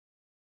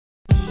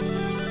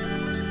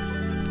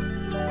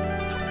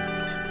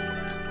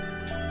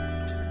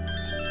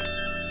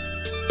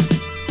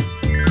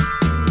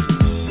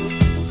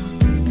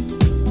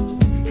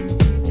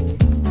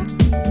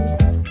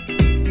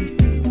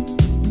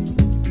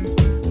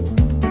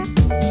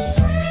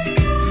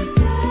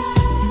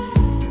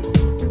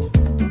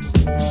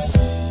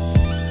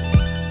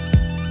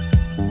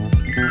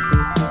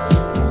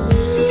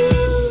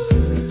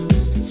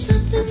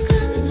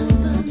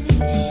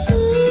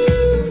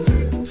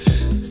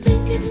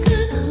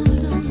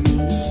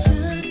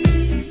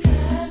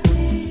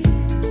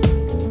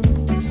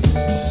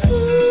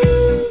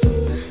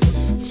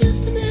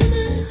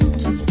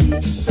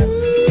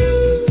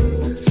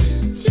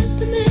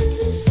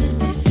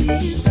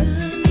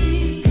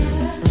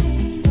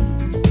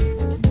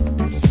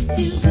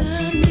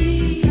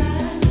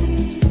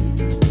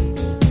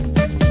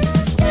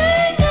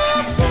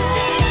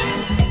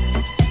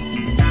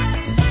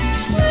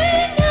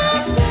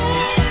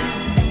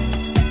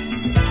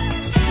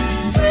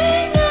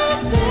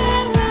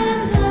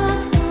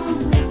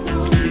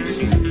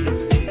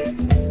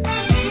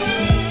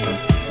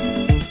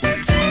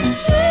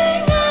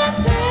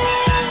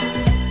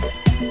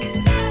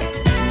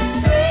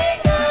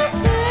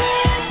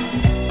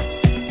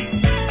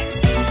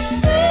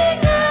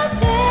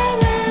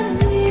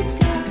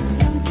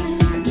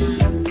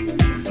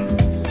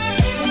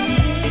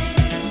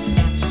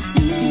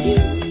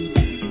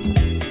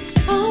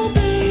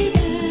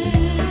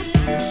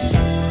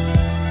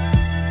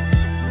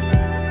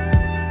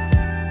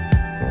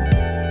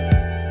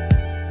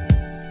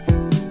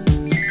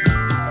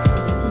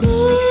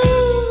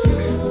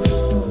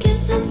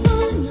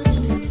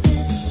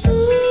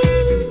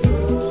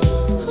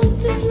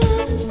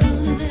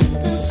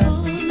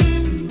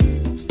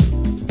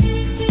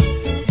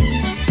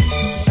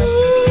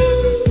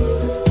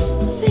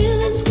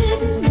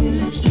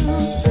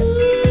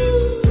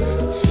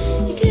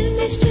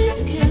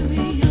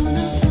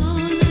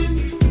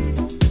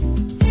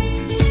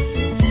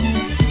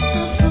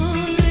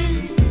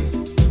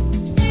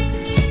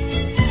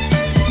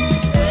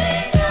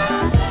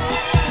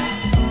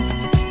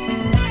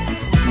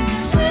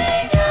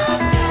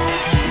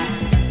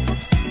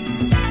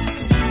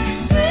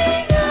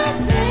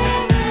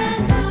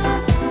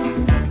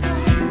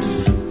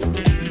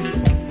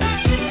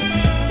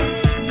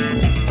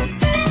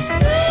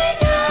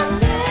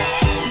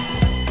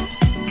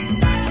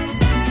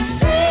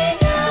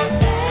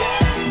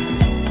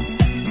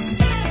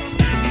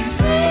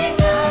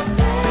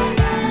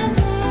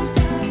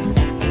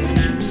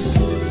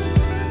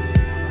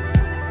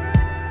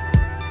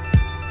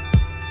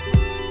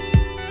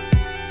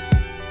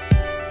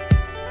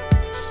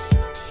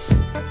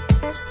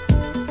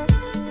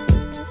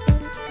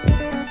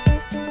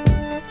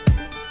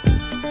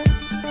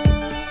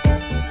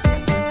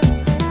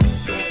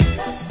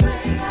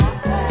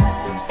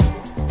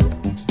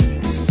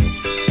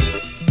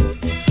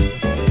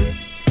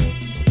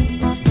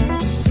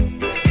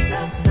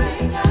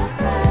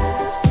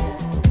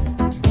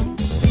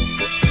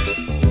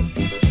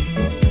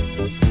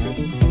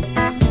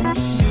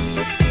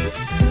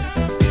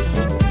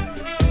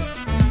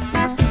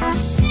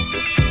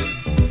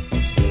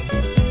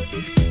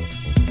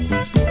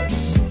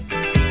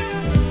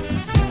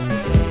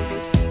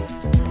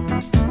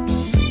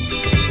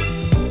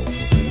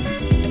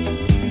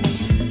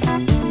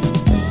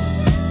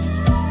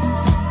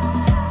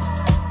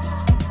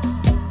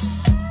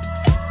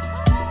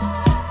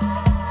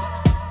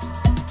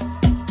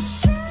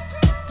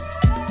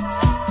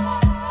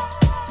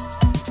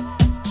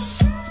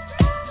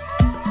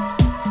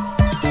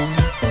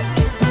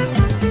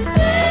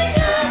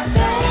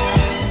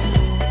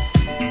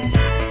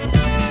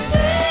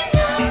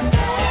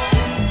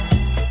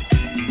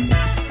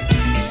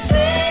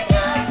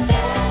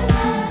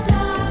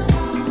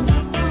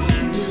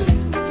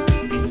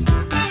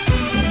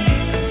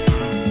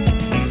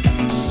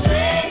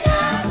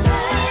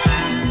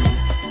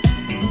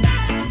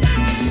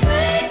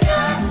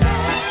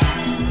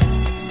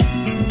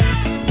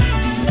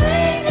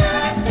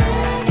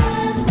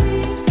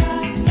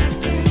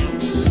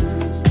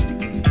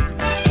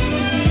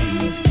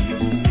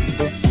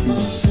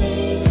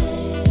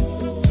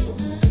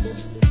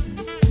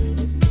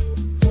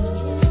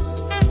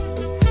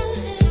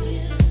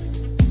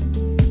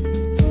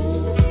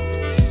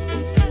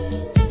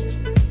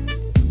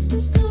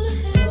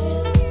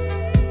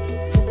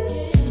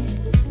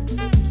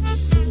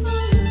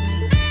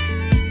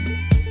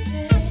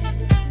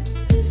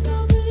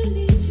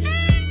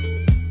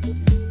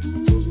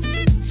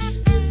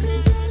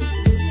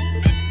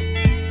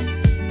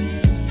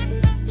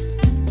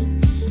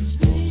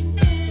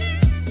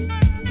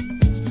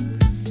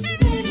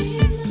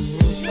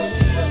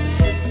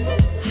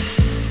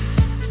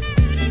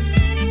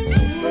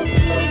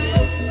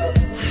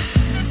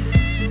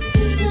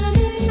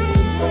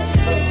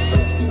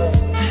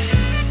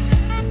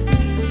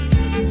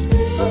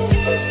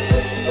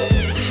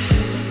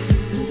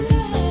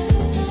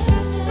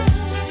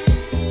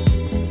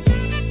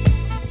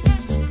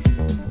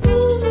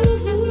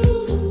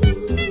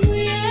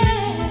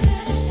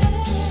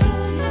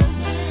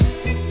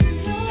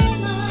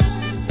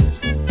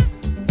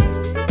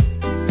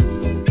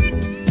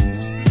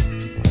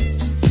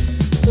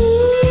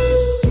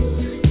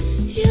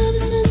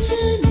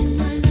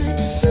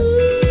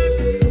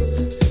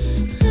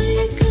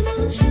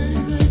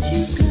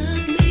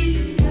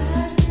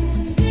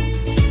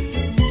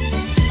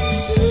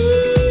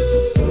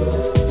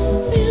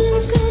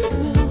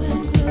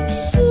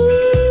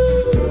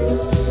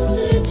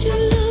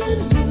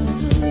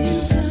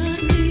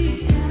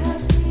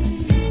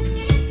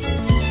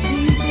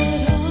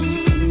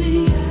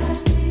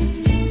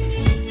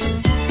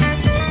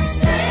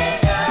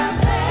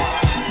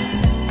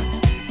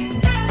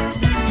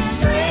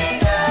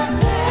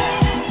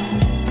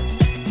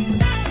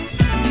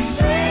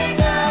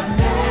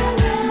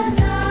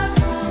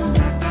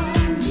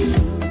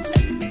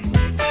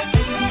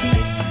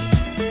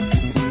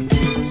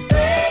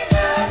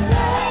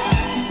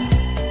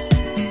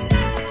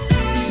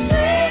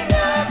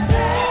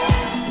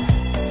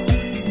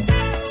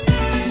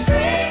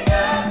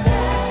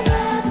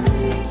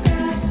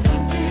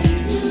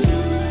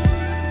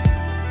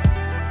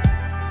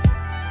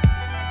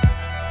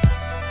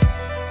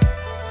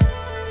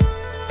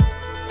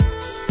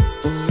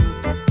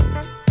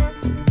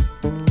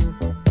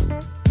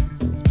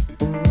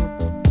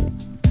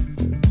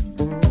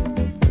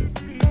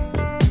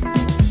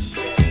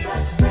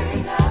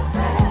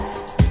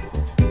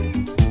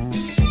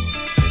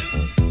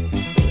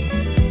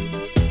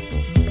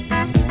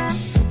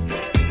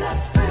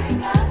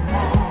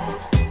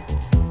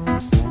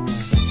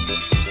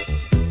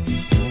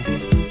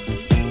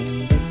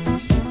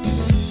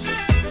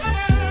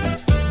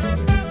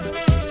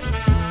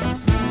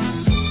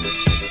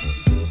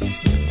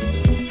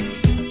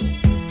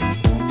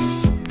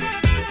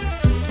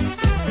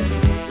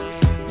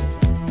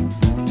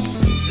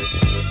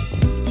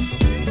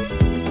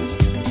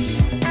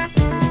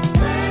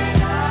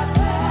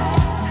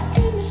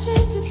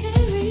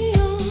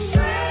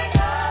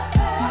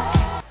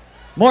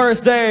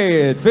Morris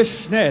Day at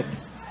Fishnet.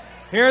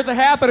 Here at the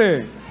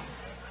happening.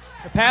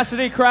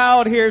 Capacity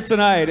crowd here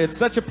tonight. It's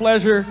such a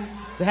pleasure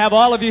to have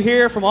all of you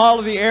here from all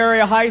of the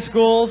area high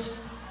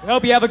schools. We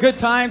hope you have a good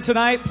time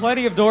tonight.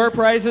 Plenty of door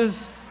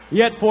prizes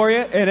yet for you.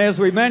 And as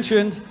we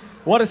mentioned,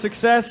 what a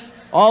success.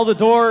 All the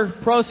door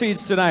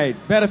proceeds tonight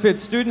benefit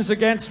students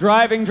against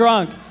driving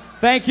drunk.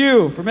 Thank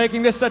you for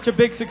making this such a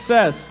big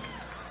success.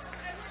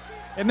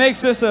 It makes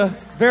this a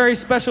very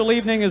special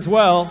evening as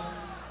well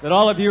that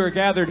all of you are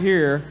gathered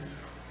here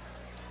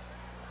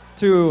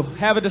to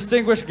have a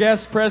distinguished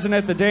guest present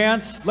at the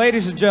dance.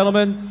 Ladies and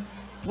gentlemen,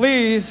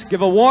 please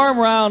give a warm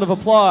round of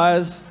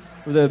applause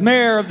for the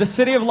mayor of the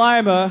city of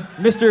Lima,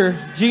 Mr.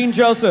 Gene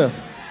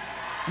Joseph.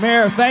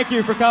 Mayor, thank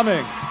you for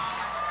coming.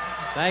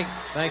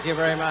 Thank you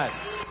very much.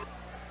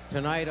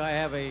 Tonight I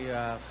have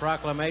a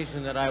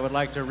proclamation that I would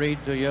like to read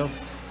to you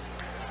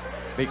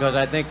because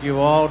I think you've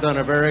all done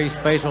a very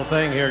special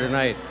thing here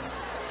tonight.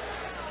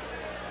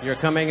 You're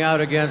coming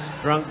out against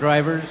drunk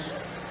drivers.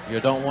 You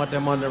don't want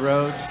them on the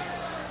roads.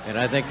 And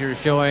I think you're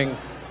showing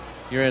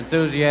your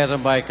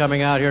enthusiasm by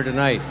coming out here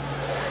tonight.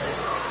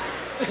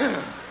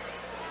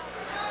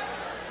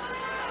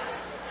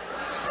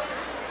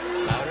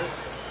 Louder?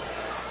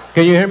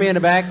 Can you hear me in the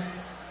back?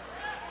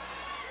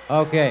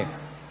 Okay.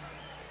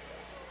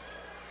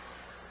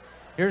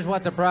 Here's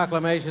what the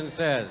proclamation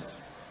says.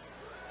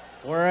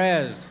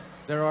 Whereas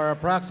there are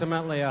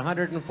approximately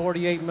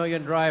 148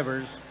 million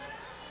drivers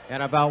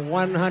and about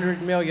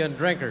 100 million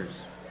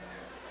drinkers,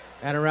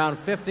 and around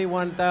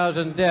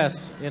 51,000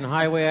 deaths in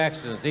highway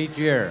accidents each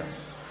year.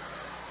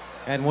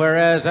 And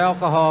whereas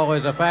alcohol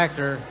is a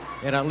factor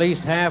in at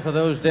least half of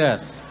those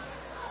deaths,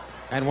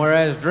 and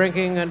whereas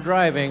drinking and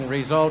driving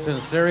results in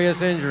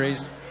serious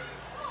injuries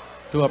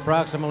to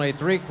approximately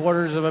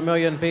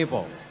 750,000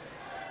 people,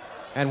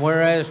 and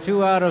whereas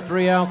 2 out of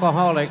 3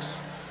 alcoholics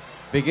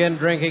begin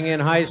drinking in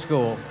high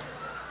school,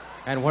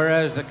 and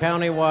whereas the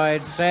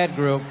county-wide SAD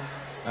group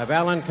of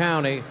Allen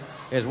County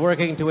is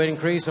working to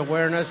increase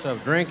awareness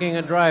of drinking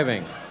and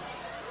driving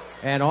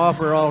and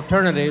offer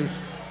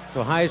alternatives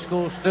to high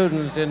school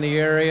students in the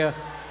area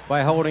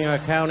by holding a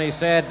county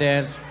SAD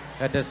dance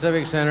at the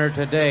Civic Center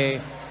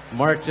today,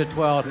 March the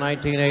 12th,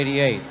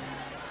 1988.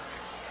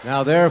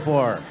 Now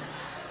therefore,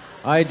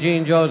 I,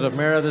 Gene Joseph,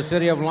 Mayor of the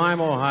City of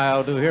Lima,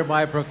 Ohio, do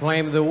hereby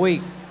proclaim the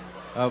week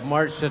of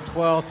March the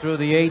 12th through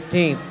the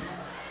 18th,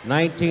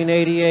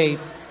 1988,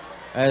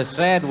 as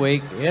SAD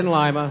Week in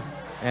Lima,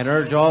 and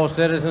urge all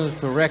citizens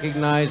to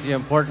recognize the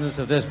importance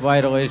of this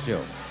vital issue.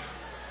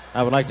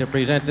 I would like to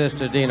present this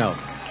to Dino.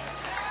 Thank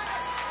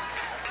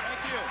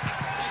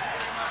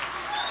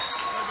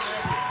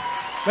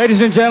you.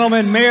 Ladies and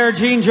gentlemen, Mayor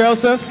Gene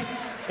Joseph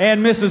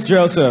and Mrs.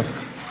 Joseph.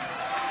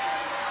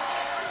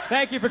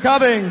 Thank you for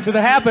coming to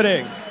the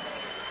happening.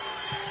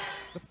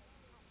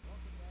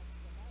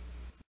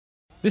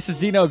 This is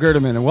Dino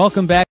Gerdeman, and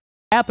welcome back to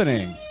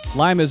Happening,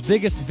 Lima's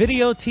biggest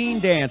video teen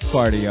dance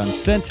party on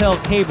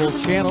Centel Cable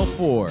Channel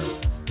 4.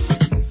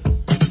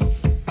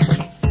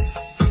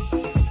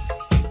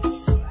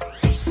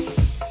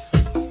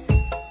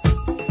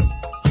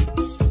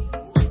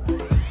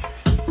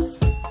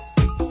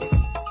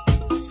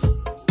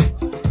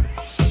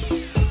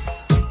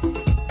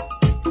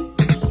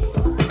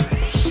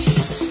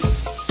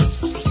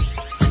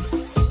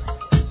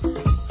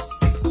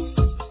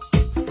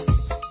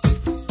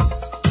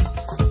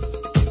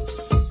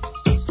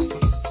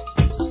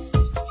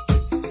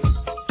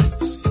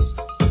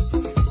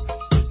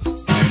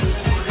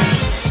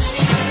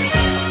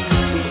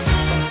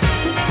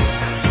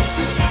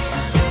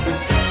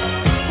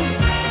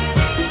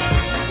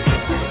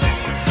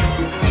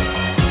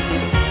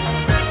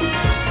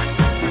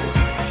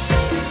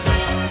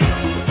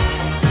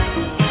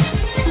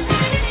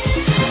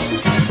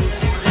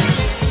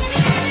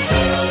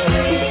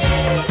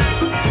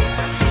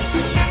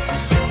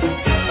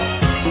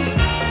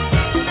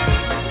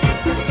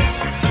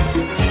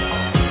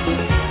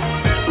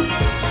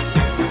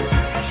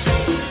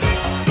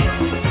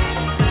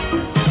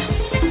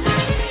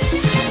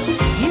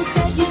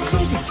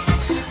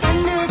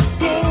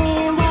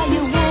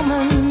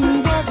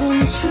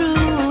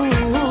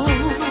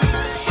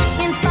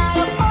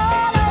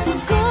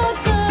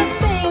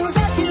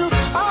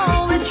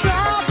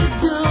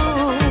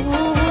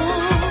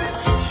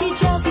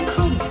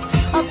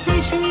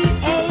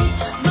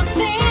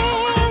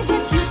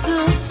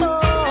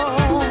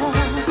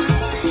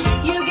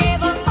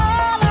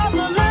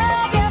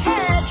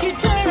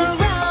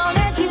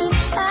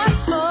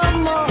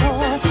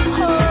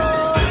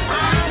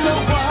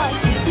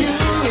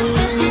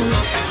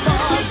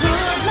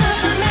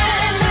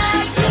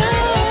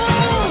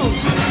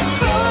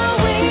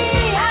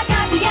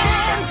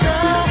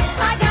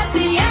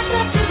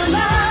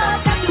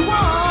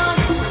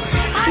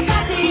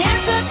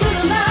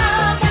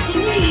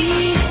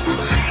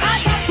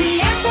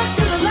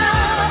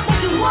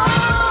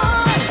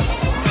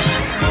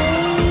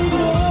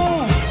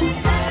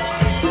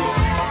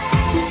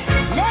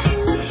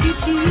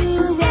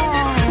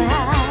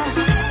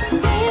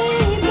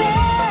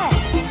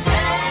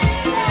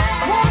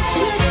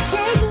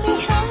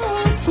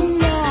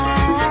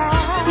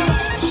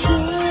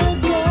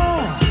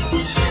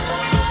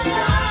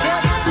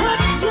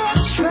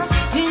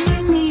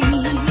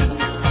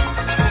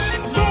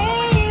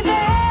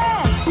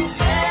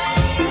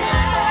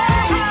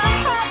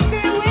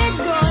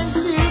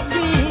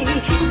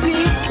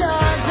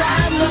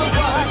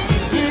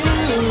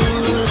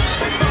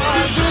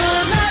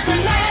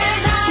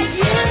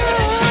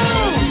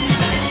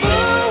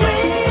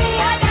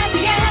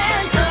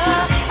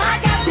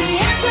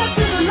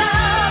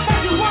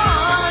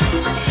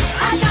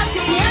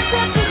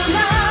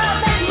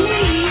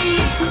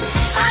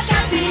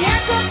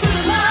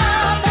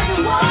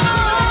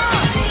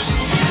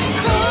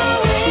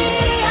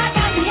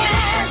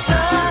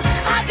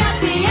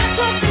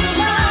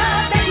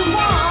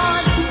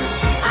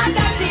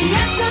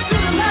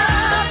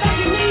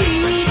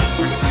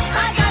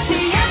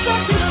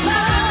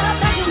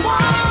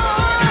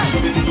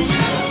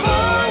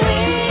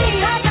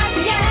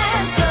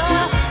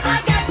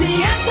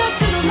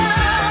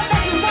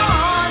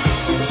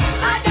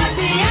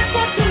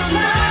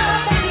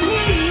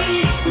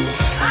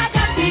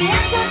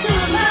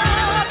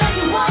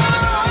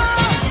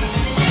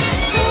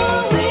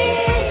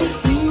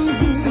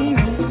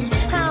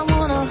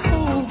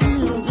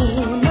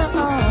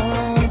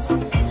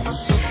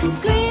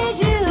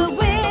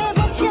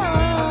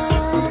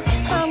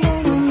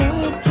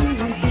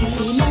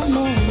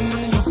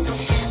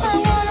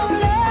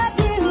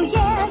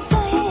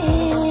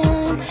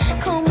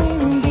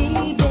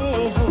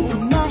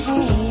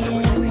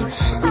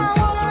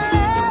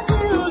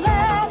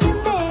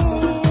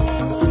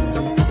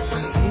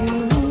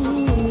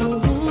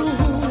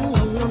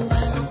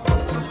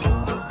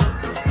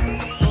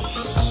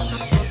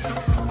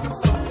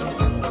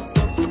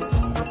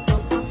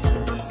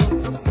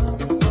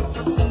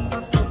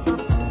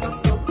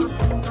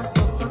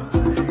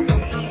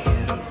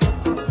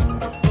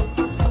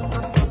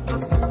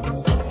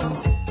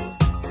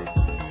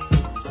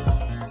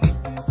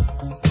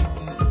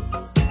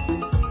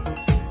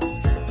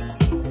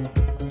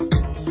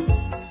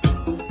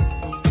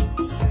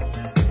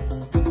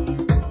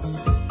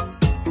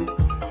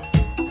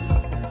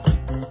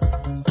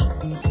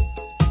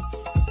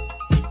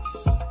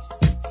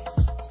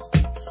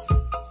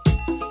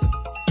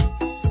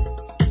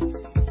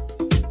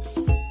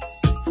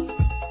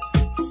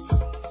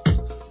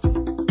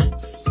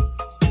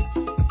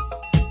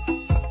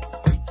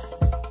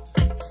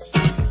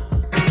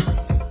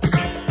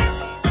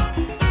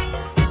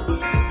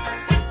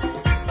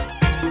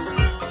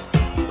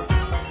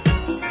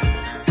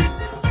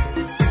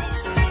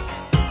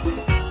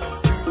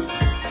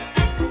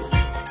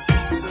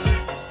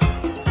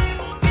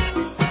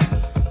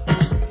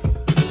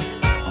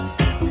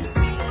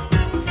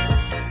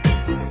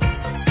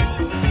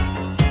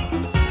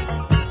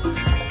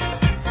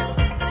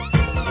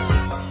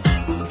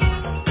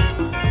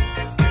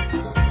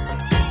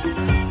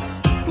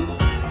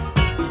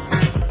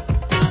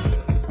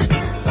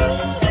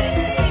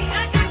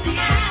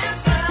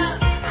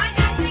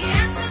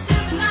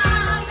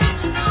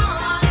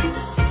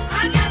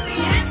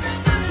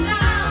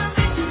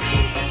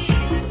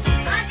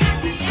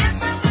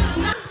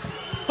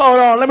 Hold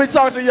on, let me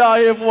talk to y'all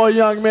here for a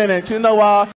young minute. You know,